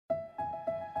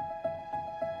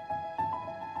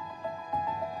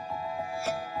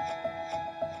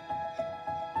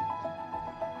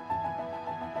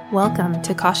Welcome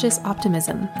to Cautious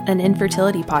Optimism, an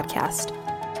infertility podcast.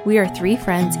 We are three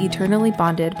friends eternally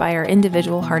bonded by our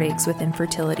individual heartaches with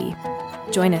infertility.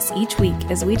 Join us each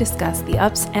week as we discuss the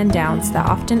ups and downs that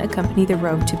often accompany the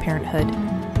road to parenthood.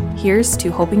 Here's to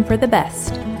hoping for the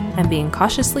best and being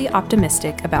cautiously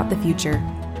optimistic about the future.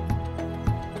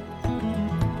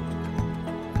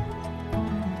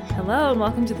 Hello and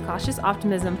welcome to the Cautious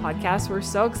Optimism podcast. We're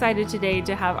so excited today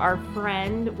to have our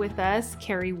friend with us,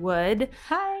 Carrie Wood.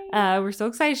 Hi. We're so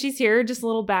excited she's here. Just a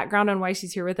little background on why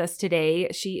she's here with us today.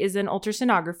 She is an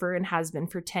ultrasonographer and has been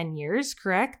for 10 years,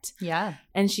 correct? Yeah.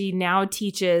 And she now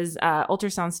teaches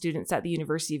ultrasound students at the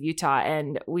University of Utah.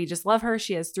 And we just love her.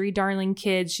 She has 3 darling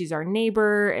kids. She's our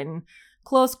neighbor and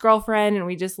close girlfriend. And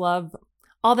we just love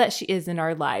all that she is in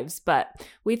our lives. But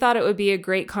we thought it would be a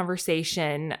great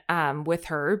conversation with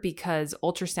her because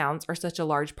ultrasounds are such a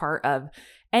large part of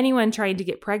anyone trying to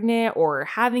get pregnant or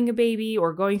having a baby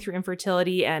or going through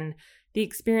infertility. And the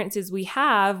experiences we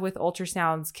have with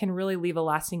ultrasounds can really leave a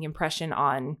lasting impression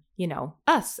on,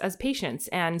 us as patients.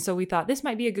 And so we thought this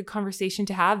might be a good conversation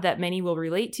to have that many will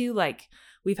relate to. Like,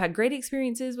 we've had great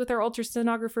experiences with our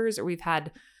ultrasonographers, or we've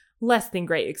had less than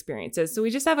great experiences. So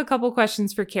we just have a couple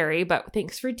questions for Carrie, but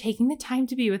thanks for taking the time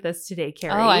to be with us today,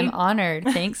 Carrie. Oh, I'm honored.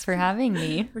 Thanks for having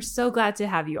me. We're so glad to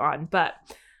have you on. But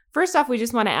first off, we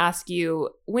just want to ask you,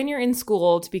 when you're in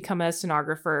school to become a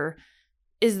sonographer,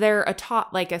 is there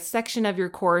a section of your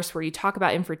course where you talk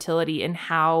about infertility and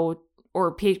how,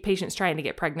 or patients trying to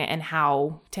get pregnant and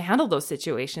how to handle those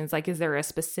situations? Like, is there a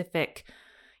specific,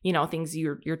 things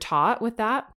you're taught with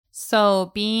that?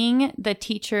 So being the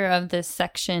teacher of this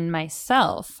section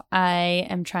myself, I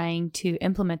am trying to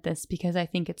implement this because I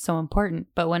think it's so important.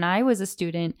 But when I was a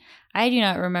student, I do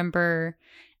not remember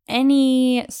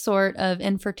any sort of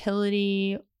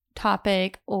infertility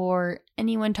topic or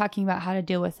anyone talking about how to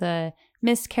deal with a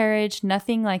miscarriage,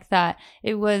 nothing like that.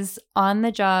 It was on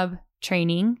the job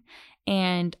training.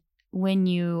 And when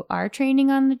you are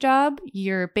training on the job,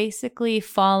 you're basically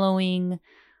following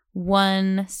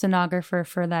one sonographer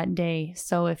for that day.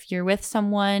 So if you're with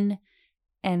someone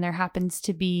and there happens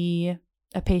to be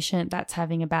a patient that's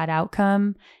having a bad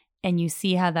outcome and you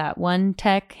see how that one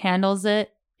tech handles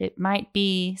it, it might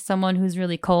be someone who's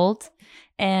really cold,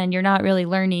 and you're not really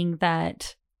learning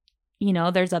that,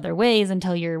 there's other ways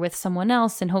until you're with someone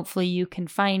else, and hopefully you can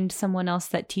find someone else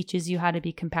that teaches you how to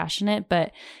be compassionate.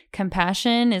 But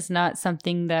compassion is not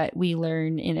something that we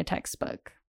learn in a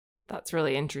textbook. That's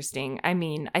really interesting. I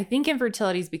mean, I think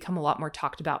infertility has become a lot more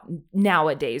talked about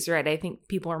nowadays, right? I think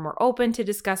people are more open to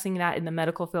discussing that in the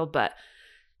medical field, but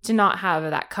to not have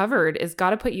that covered has got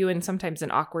to put you in sometimes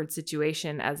an awkward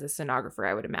situation as a sonographer,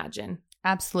 I would imagine.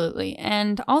 Absolutely.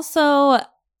 And also,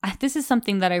 this is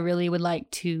something that I really would like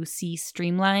to see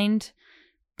streamlined,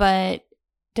 but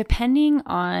depending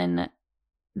on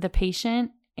the patient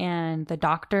and the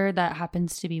doctor that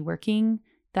happens to be working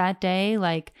that day,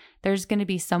 like, there's going to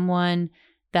be someone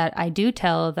that I do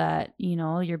tell that,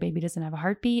 your baby doesn't have a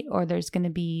heartbeat, or there's going to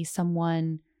be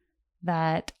someone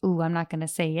that, I'm not going to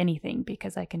say anything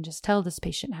because I can just tell this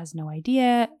patient has no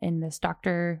idea and this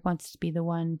doctor wants to be the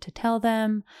one to tell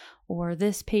them, or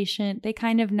this patient, they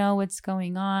kind of know what's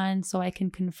going on, so I can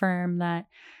confirm that,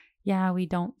 yeah, we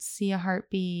don't see a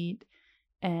heartbeat.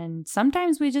 And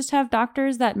sometimes we just have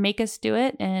doctors that make us do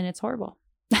it, and it's horrible.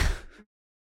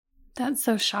 That's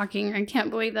so shocking. I can't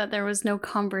believe that there was no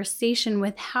conversation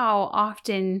with how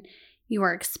often you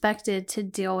are expected to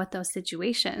deal with those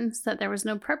situations, that there was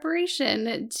no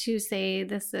preparation to say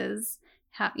this is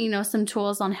how, some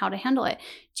tools on how to handle it.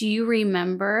 Do you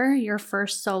remember your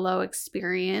first solo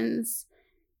experience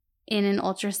in an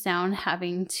ultrasound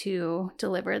having to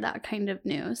deliver that kind of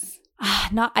news?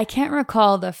 I can't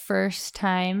recall the first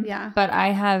time, but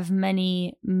I have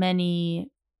many, many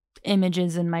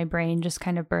images in my brain just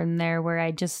kind of burn there where I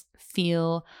just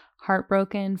feel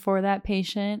heartbroken for that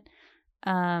patient.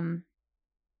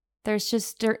 There's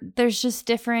just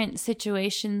different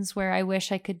situations where I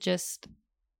wish I could just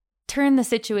turn the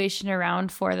situation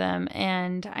around for them,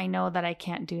 and I know that I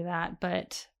can't do that,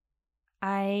 but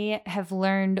I have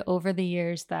learned over the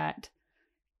years that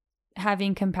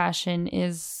having compassion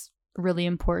is really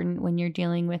important when you're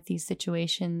dealing with these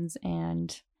situations,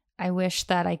 and I wish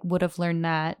that I would have learned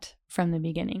that from the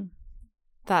beginning.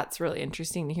 That's really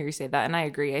interesting to hear you say that. And I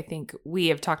agree. I think we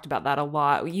have talked about that a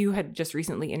lot. You had just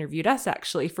recently interviewed us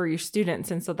actually for your students.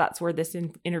 And so that's where this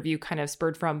interview kind of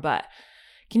spurred from. But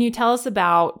can you tell us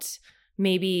about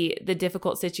maybe the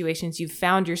difficult situations you've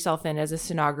found yourself in as a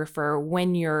sonographer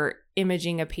when you're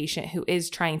imaging a patient who is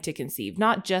trying to conceive,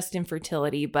 not just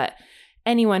infertility, but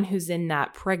anyone who's in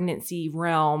that pregnancy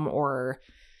realm or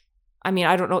I mean,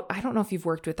 I don't know if you've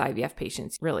worked with IVF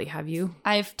patients, really, have you?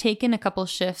 I've taken a couple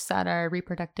shifts at our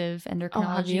reproductive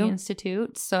endocrinology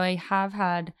institute, so I have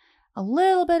had a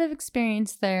little bit of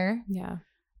experience there. Yeah.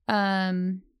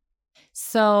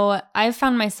 So I've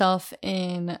found myself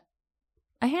in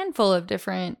a handful of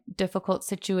different difficult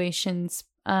situations.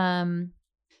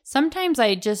 Sometimes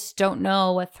I just don't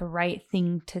know what the right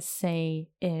thing to say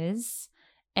is,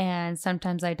 and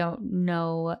sometimes I don't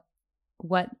know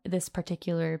what this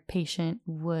particular patient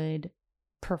would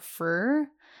prefer.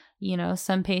 You know,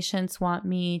 some patients want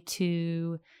me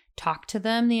to talk to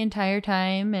them the entire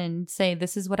time and say,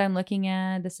 this is what I'm looking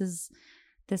at. This is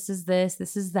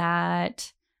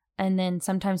that. And then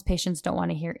sometimes patients don't want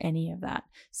to hear any of that.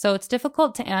 So it's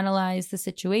difficult to analyze the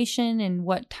situation and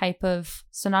what type of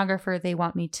sonographer they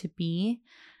want me to be.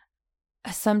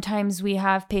 Sometimes we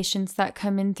have patients that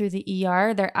come in through the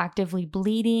ER. They're actively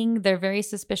bleeding. They're very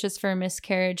suspicious for a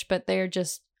miscarriage, but they're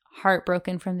just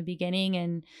heartbroken from the beginning.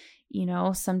 And, you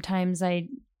know, sometimes I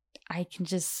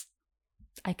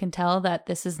can tell that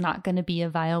this is not going to be a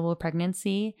viable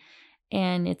pregnancy.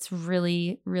 And it's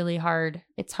really, really hard.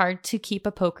 It's hard to keep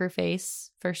a poker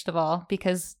face, first of all,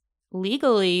 because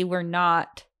legally we're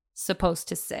not supposed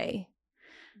to say.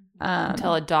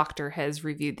 Until a doctor has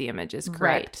reviewed the images, correct?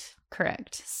 Right,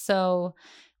 correct. So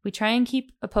we try and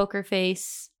keep a poker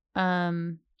face.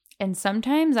 And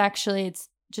sometimes actually it's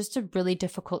just a really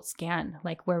difficult scan,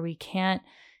 like where we can't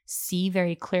see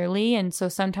very clearly. And so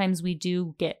sometimes we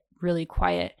do get really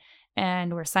quiet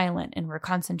and we're silent and we're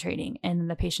concentrating. And then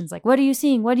the patient's like, what are you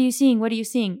seeing? What are you seeing? What are you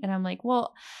seeing? And I'm like,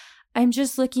 well, I'm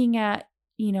just looking at,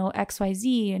 you know,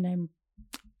 XYZ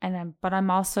but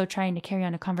I'm also trying to carry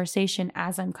on a conversation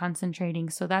as I'm concentrating.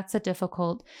 So that's a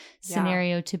difficult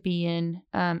scenario to be in,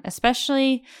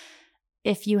 especially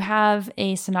if you have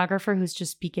a sonographer who's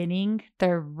just beginning.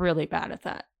 They're really bad at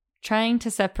that. Trying to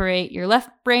separate your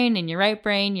left brain and your right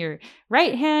brain. Your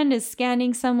right hand is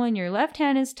scanning someone. Your left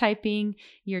hand is typing.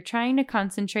 You're trying to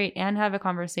concentrate and have a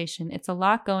conversation. It's a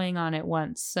lot going on at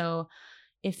once. So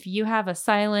if you have a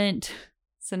silent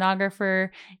sonographer,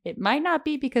 it might not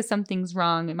be because something's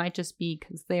wrong. It might just be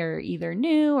because they're either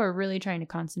new or really trying to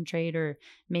concentrate, or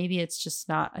maybe it's just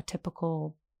not a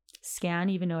typical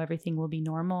scan, even though everything will be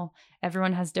normal.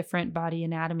 Everyone has different body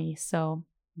anatomy. So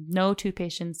no two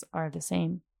patients are the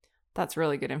same. That's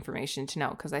really good information to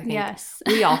know, because I think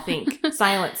we all think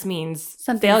silence means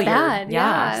something failure. bad.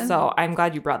 Yeah. So I'm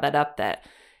glad you brought that up, that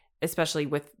especially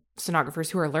with sonographers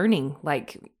who are learning,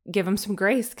 like, give them some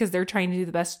grace, because they're trying to do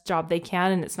the best job they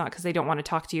can. And it's not because they don't want to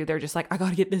talk to you. They're just like, I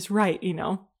got to get this right, you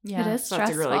know? Yeah. It is so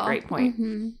stressful. That's a really great point.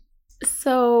 Mm-hmm.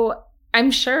 So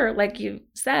I'm sure, like you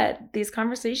said, these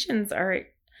conversations are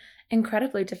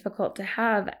incredibly difficult to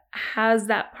have. Has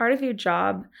that part of your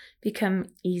job become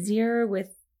easier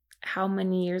with how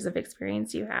many years of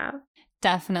experience you have?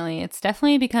 Definitely. It's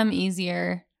definitely become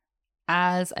easier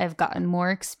as I've gotten more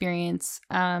experience.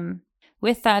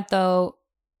 With that, though,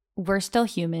 we're still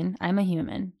human. I'm a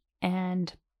human.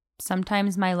 And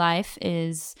sometimes my life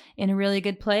is in a really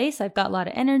good place. I've got a lot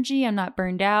of energy. I'm not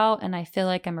burned out. And I feel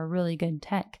like I'm a really good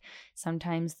tech.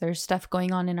 Sometimes there's stuff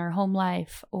going on in our home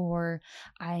life, or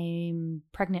I'm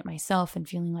pregnant myself and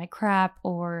feeling like crap,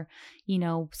 or, you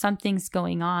know, something's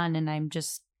going on and I'm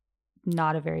just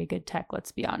not a very good tech,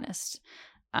 let's be honest.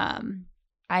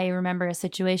 I remember a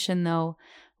situation, though,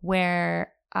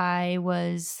 where I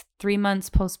was 3 months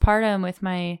postpartum with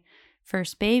my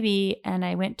first baby, and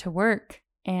I went to work,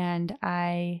 and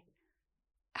I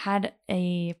had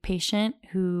a patient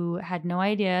who had no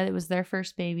idea it was their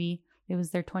first baby. It was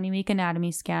their 20-week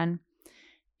anatomy scan.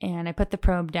 And I put the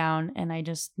probe down, and I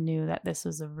just knew that this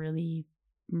was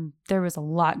there was a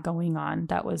lot going on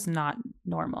that was not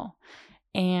normal.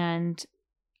 And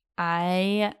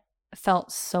I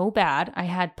felt so bad. I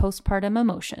had postpartum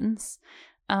emotions.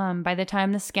 By the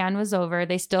time the scan was over,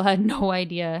 they still had no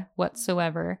idea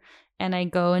whatsoever. And I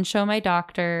go and show my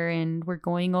doctor, and we're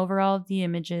going over all of the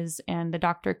images, and the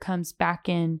doctor comes back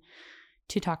in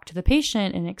to talk to the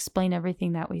patient and explain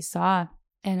everything that we saw.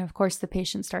 And of course, the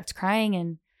patient starts crying,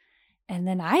 and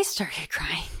then I started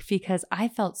crying because I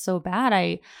felt so bad.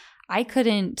 I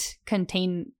couldn't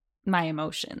contain my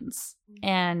emotions.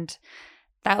 And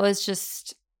that was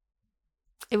just,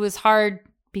 it was hard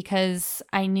because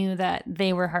I knew that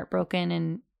they were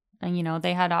heartbroken, and you know,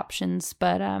 they had options,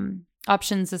 but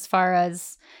options as far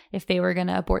as if they were going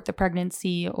to abort the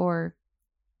pregnancy or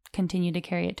continue to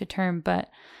carry it to term. But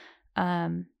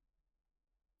I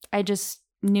just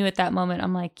knew at that moment,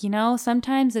 I'm like, you know,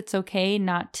 sometimes it's okay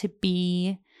not to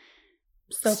be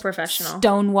so professional,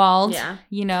 stonewalled. Yeah.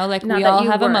 You know, like Not we that all you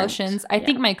have weren't. emotions. I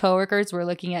think my coworkers were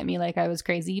looking at me like I was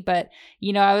crazy, but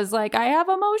you know, I was like, I have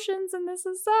emotions and this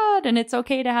is sad and it's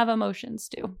okay to have emotions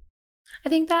too. I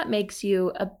think that makes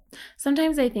you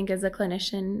sometimes I think as a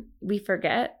clinician, we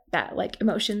forget that like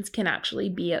emotions can actually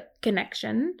be a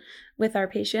connection with our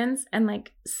patients. And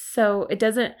like, so it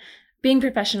doesn't, being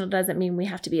professional doesn't mean we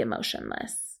have to be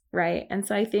emotionless. Right. And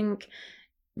so I think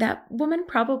that woman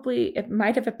probably, it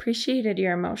might have appreciated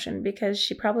your emotion because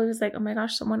she probably was like, oh my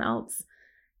gosh, someone else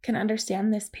can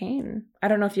understand this pain. I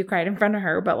don't know if you cried in front of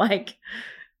her, but like,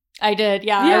 I did.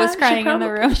 Yeah. I was crying in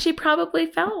the room. She probably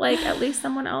felt like at least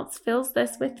someone else feels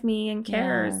this with me and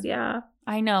cares. Yeah.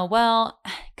 I know. Well,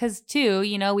 because too,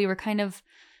 you know, we were kind of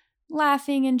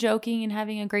laughing and joking and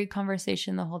having a great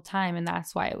conversation the whole time. And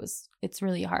that's why it's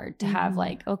really hard to have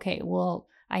like, okay, well,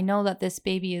 I know that this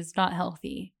baby is not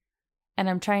healthy and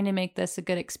I'm trying to make this a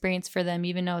good experience for them,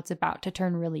 even though it's about to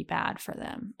turn really bad for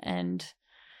them. And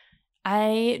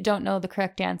I don't know the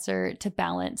correct answer to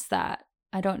balance that.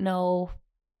 I don't know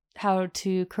how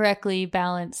to correctly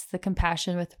balance the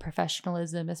compassion with the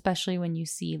professionalism, especially when you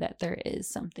see that there is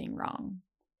something wrong.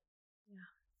 Yeah.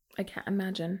 I can't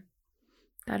imagine.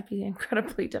 That'd be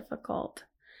incredibly difficult.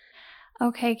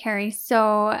 Okay, Carrie.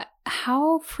 So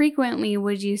how frequently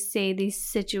would you say these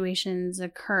situations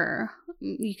occur?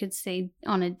 You could say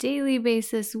on a daily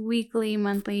basis, weekly,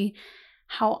 monthly.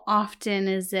 How often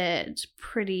is it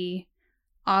pretty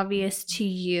obvious to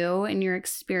you in your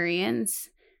experience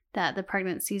that the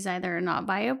pregnancy is either not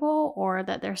viable or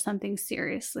that there's something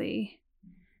seriously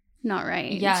not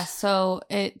right? Yeah, so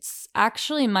it's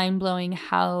actually mind-blowing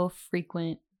how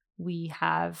frequent we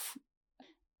have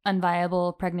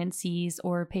unviable pregnancies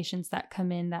or patients that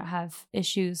come in that have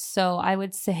issues. So I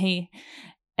would say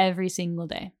every single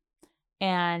day.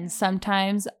 And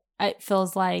sometimes it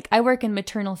feels like I work in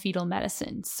maternal fetal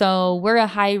medicine. So we're a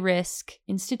high-risk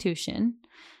institution.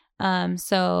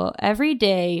 So every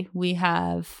day we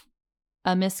have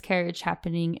a miscarriage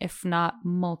happening, if not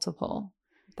multiple.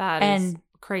 That is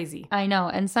crazy. I know.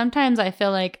 And sometimes I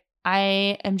feel like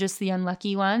I am just the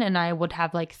unlucky one and I would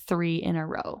have like 3 in a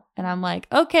row. And I'm like,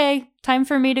 okay, time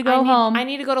for me to go home. I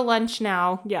need to go to lunch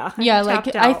now. Yeah. Yeah,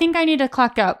 like I think I need to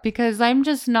clock out because I'm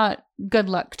just not good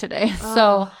luck today.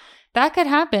 So that could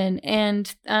happen.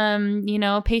 And, you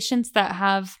know, patients that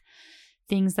have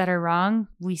things that are wrong,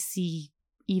 we see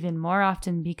even more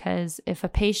often because if a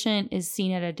patient is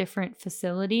seen at a different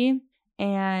facility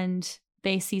and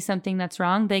they see something that's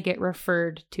wrong, they get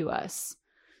referred to us.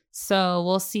 So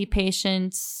we'll see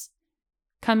patients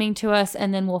coming to us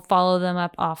and then we'll follow them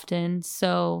up often.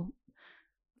 So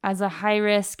as a high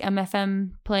risk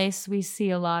MFM place, we see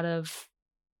a lot of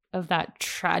that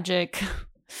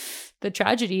the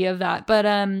tragedy of that. But,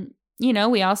 you know,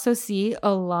 we also see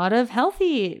a lot of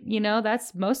healthy, you know,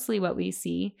 that's mostly what we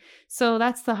see. So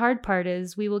that's the hard part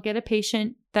is we will get a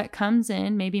patient that comes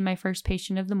in, maybe my first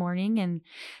patient of the morning, and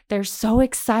they're so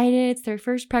excited. It's their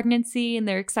first pregnancy and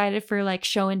they're excited for like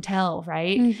show and tell,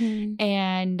 right? Mm-hmm.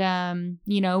 And,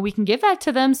 you know, we can give that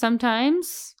to them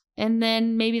sometimes. And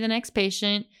then maybe the next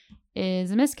patient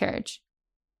is a miscarriage.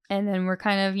 And then we're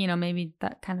kind of, you know, maybe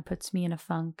that kind of puts me in a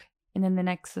funk. And then the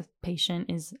next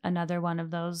patient is another one of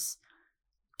those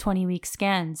 20-week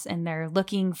scans and they're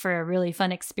looking for a really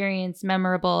fun experience,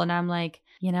 memorable. And I'm like,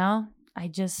 you know, I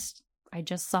just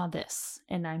saw this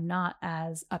and I'm not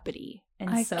as uppity. And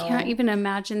I can't even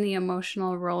imagine the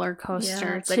emotional roller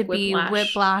coaster to like be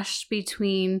whiplashed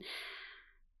between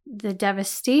the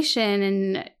devastation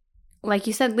and, like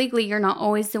you said, legally, you're not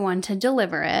always the one to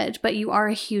deliver it, but you are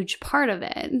a huge part of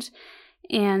it.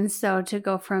 And so to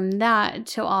go from that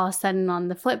to all of a sudden on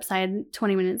the flip side,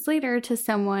 20 minutes later, to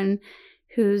someone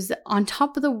who's on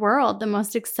top of the world, the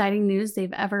most exciting news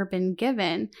they've ever been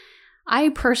given. I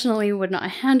personally would not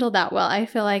handle that well. I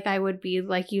feel like I would be,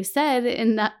 like you said,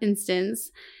 in that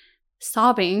instance,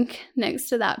 sobbing next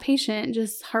to that patient,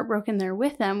 just heartbroken there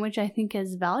with them, which I think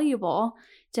is valuable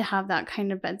to have that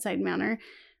kind of bedside manner.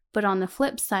 But on the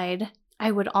flip side,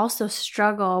 I would also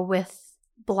struggle with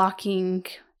blocking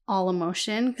all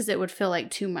emotion because it would feel like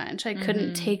too much. I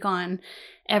couldn't take on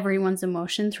everyone's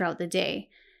emotion throughout the day.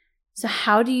 So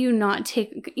how do you not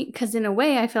take, because in a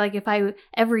way, I feel like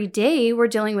every day we're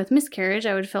dealing with miscarriage,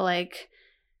 I would feel like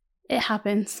it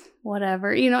happens,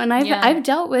 whatever, you know, and I've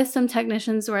dealt with some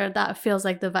technicians where that feels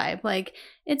like the vibe, like,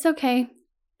 it's okay.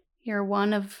 You're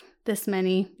one of this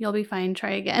many, you'll be fine,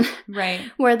 try again. Right.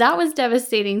 Where that was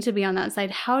devastating to be on that side.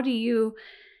 How do you,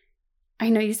 I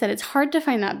know you said it's hard to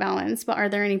find that balance, but are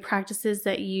there any practices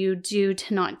that you do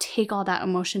to not take all that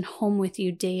emotion home with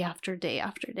you day after day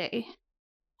after day?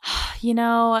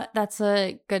 That's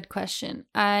a good question.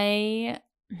 I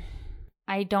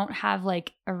don't have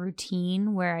like a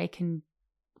routine where I can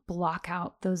block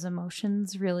out those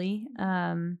emotions really.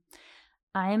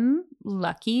 I'm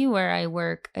lucky where I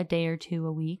work a day or two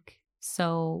a week.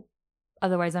 So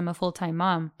otherwise I'm a full-time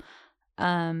mom.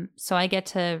 So I get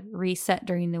to reset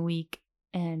during the week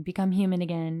and become human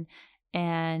again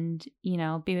and,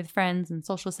 be with friends and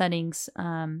social settings.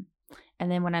 And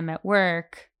then when I'm at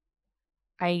work,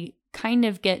 I kind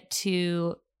of get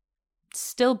to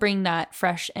still bring that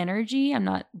fresh energy. I'm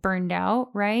not burned out,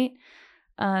 right?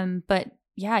 But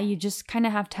yeah, you just kind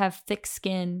of have to have thick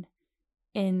skin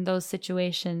in those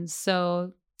situations.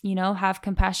 So, have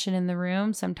compassion in the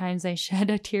room. Sometimes I shed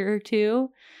a tear or two.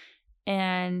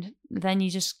 And then you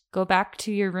just go back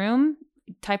to your room,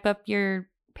 type up your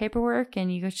paperwork,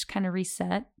 and you just kind of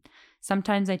reset.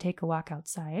 Sometimes I take a walk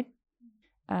outside.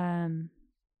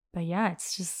 But yeah,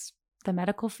 it's just the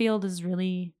medical field is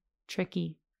really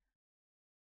tricky.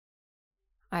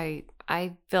 I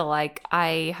feel like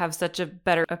I have such a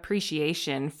better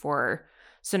appreciation for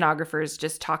sonographers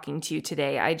just talking to you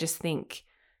today. I just think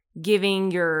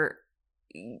giving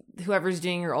whoever's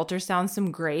doing your ultrasound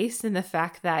some grace in the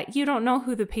fact that you don't know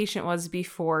who the patient was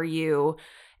before you,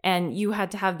 and you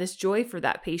had to have this joy for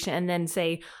that patient, and then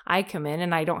say, I come in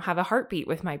and I don't have a heartbeat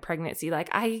with my pregnancy. Like,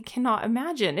 I cannot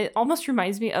imagine. It almost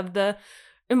reminds me of the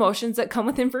emotions that come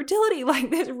with infertility, like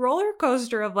this roller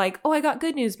coaster of like, oh, I got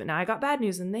good news, but now I got bad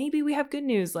news, and maybe we have good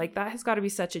news. Like, that has got to be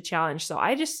such a challenge. So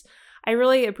I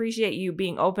really appreciate you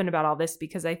being open about all this,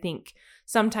 because I think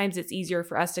sometimes it's easier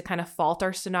for us to kind of fault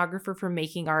our sonographer for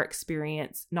making our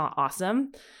experience not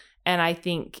awesome. And I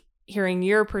think hearing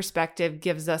your perspective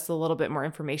gives us a little bit more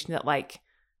information that like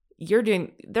they're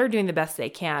doing the best they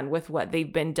can with what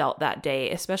they've been dealt that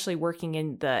day, especially working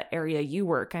in the area you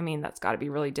work. I mean, that's got to be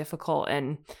really difficult.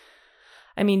 And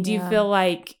I mean, do you feel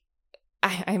like,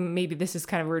 I maybe this is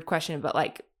kind of a weird question, but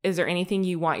like, is there anything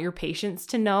you want your patients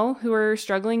to know who are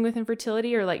struggling with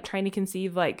infertility or like trying to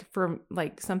conceive, like for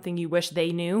like something you wish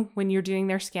they knew when you're doing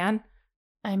their scan?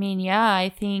 I mean, yeah, I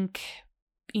think,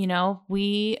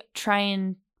 we try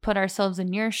and put ourselves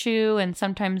in your shoe, and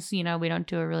sometimes, we don't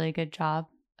do a really good job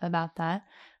about that,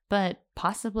 but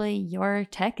possibly your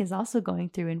tech is also going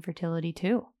through infertility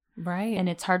too. Right. And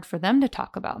it's hard for them to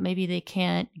talk about. Maybe they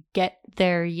can't get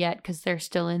there yet because they're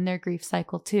still in their grief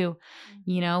cycle too.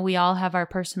 We all have our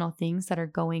personal things that are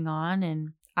going on.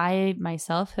 And I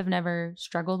myself have never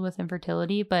struggled with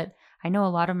infertility, but I know a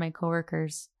lot of my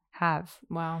coworkers have.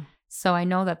 Wow. So I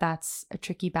know that that's a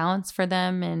tricky balance for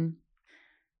them. And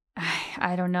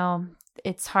I don't know.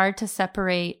 It's hard to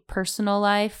separate personal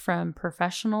life from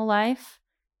professional life.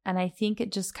 And I think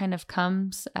it just kind of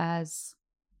comes as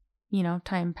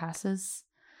time passes.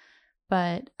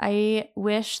 But I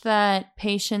wish that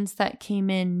patients that came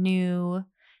in knew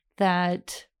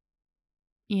that,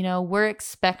 we're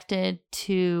expected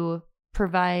to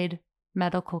provide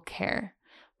medical care.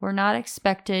 We're not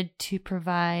expected to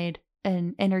provide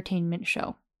an entertainment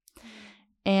show.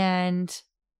 And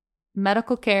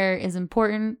medical care is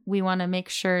important. We want to make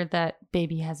sure that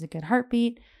baby has a good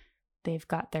heartbeat. They've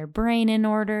got their brain in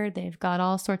order. They've got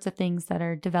all sorts of things that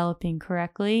are developing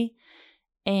correctly.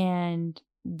 And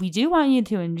we do want you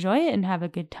to enjoy it and have a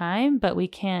good time, but we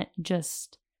can't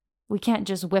just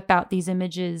whip out these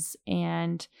images.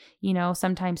 And,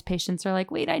 sometimes patients are like,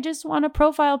 wait, I just want a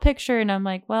profile picture. And I'm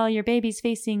like, well, your baby's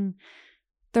facing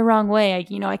the wrong way.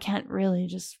 I can't really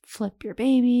just flip your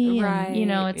baby. Right.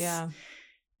 And,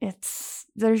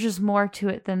 there's just more to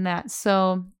it than that.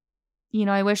 So,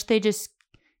 I wish they just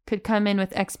could come in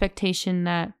with expectation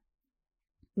that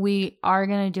we are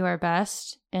going to do our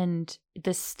best, and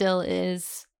this still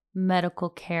is medical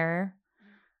care.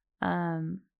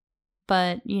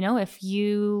 But, if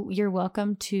you're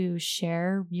welcome to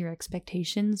share your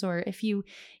expectations, or if you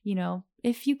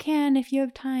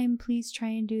have time, please try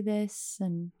and do this.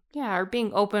 And yeah, or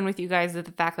being open with you guys with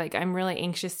the fact, like, I'm really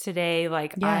anxious today.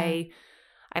 Like, yeah.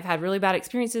 I've had really bad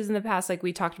experiences in the past, like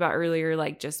we talked about earlier,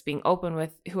 like just being open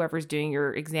with whoever's doing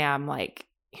your exam, like,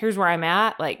 here's where I'm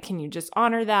at, like, can you just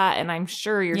honor that? And I'm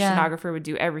sure your sonographer would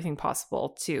do everything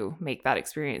possible to make that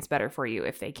experience better for you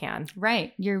if they can.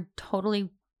 Right. You're totally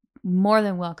more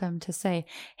than welcome to say,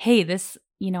 hey, this,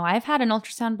 I've had an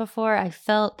ultrasound before. I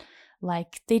felt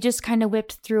like they just kind of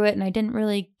whipped through it and I didn't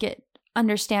really get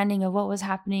understanding of what was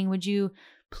happening. Would you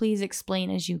please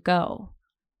explain as you go?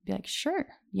 Be like, sure.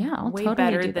 Yeah, I'll way totally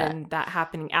better do than that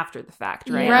happening after the fact,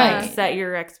 right? Right. Like, set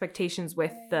your expectations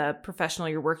with the professional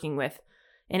you're working with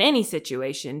in any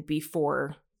situation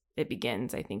before it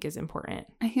begins, I think is important.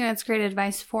 I think that's great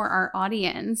advice for our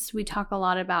audience. We talk a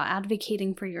lot about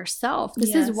advocating for yourself.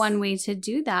 This is one way to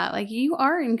do that. Like, you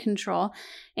are in control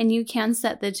and you can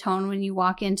set the tone when you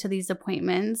walk into these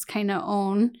appointments, kind of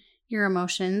own your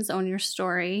emotions, own your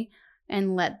story,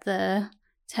 and let the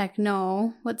tech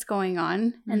know what's going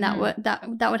on. And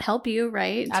that would help you,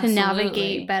 right? Absolutely. To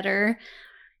navigate better.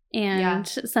 And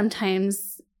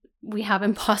sometimes we have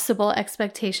impossible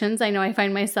expectations. I know I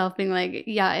find myself being like,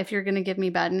 yeah, if you're going to give me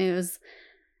bad news,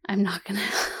 I'm not going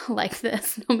to like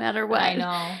this no matter what. I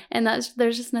know. And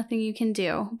there's just nothing you can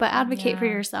do. But advocate for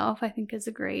yourself, I think, is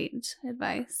a great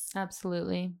advice.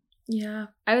 Absolutely. Yeah.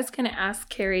 I was going to ask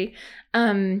Carrie,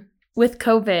 with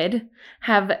COVID,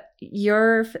 has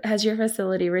your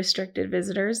facility restricted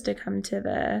visitors to come to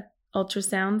the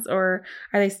ultrasounds, or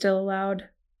are they still allowed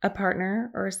a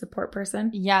partner or a support person?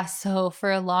 Yeah. So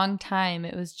for a long time,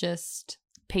 it was just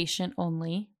patient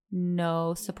only,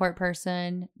 no support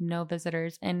person, no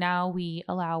visitors. And now we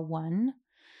allow one.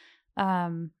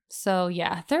 So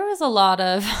yeah, there was a lot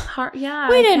of, we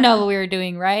didn't know what we were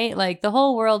doing, right? Like, the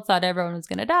whole world thought everyone was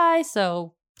going to die.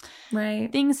 So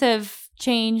things have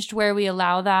changed where we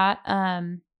allow that.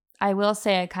 I will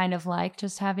say I kind of like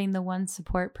just having the one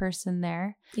support person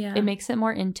there. Yeah. It makes it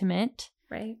more intimate.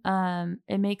 Right.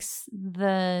 It makes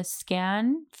the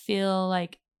scan feel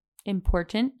like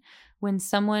important when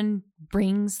someone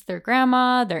brings their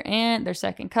grandma, their aunt, their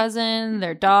second cousin,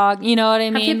 their dog. You know what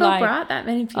I mean? Have people brought that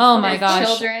many people? Oh my gosh.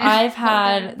 Children. I've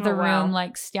had the room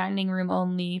like standing room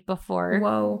only before.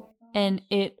 Whoa. And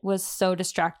it was so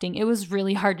distracting. It was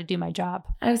really hard to do my job.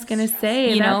 I was going to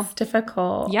say, that's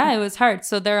difficult. Yeah, it was hard.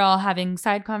 So they're all having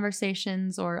side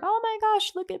conversations or, oh my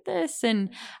gosh, look at this. And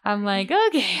I'm like,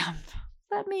 okay,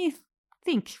 let me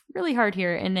think really hard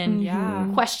here. And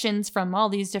then questions from all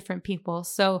these different people.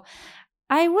 So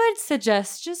I would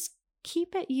suggest just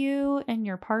keep it you and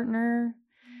your partner.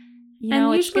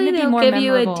 And usually they'll give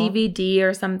you a DVD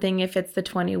or something if it's the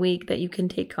 20-week that you can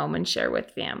take home and share with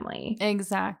family.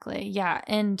 Exactly. Yeah.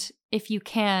 And if you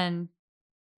can,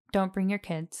 don't bring your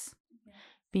kids,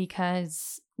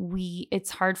 because it's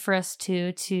hard for us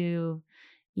to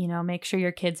make sure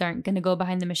your kids aren't going to go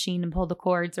behind the machine and pull the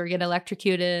cords or get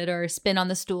electrocuted or spin on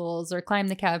the stools or climb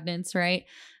the cabinets, right?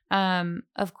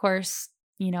 Of course,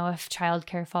 if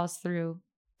childcare falls through,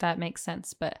 that makes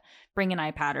sense, but bring an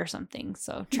iPad or something.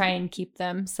 So try and keep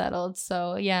them settled.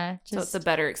 So yeah. So it's a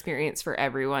better experience for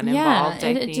everyone involved,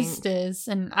 I think. It just is.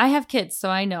 And I have kids, so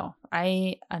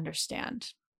I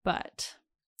understand. But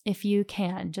if you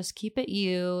can, just keep it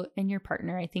you and your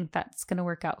partner. I think that's going to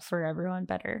work out for everyone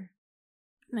better.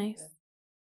 Nice.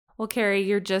 Well, Carrie,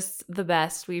 you're just the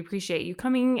best. We appreciate you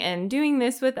coming and doing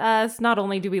this with us. Not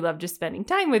only do we love just spending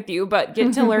time with you, but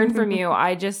get to learn from you.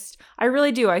 I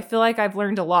really do. I feel like I've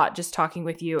learned a lot just talking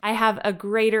with you. I have a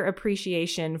greater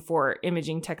appreciation for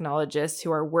imaging technologists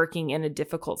who are working in a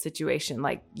difficult situation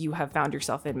like you have found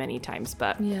yourself in many times.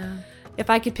 But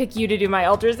if I could pick you to do my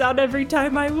ultrasound every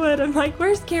time, I would. I'm like,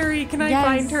 where's Carrie? Can I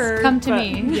find her? Come to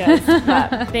me. Yes.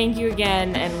 But thank you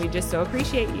again. And we just so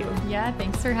appreciate you. Yeah.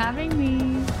 Thanks for having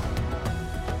me.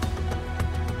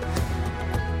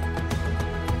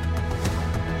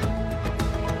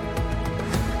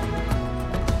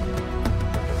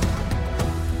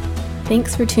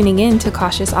 Thanks for tuning in to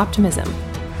Cautious Optimism.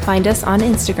 Find us on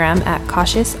Instagram at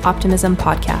Cautious Optimism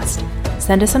Podcast.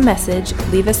 Send us a message,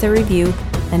 leave us a review,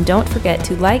 and don't forget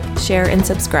to like, share, and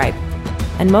subscribe.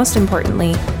 And most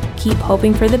importantly, keep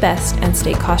hoping for the best and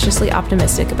stay cautiously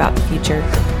optimistic about the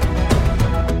future.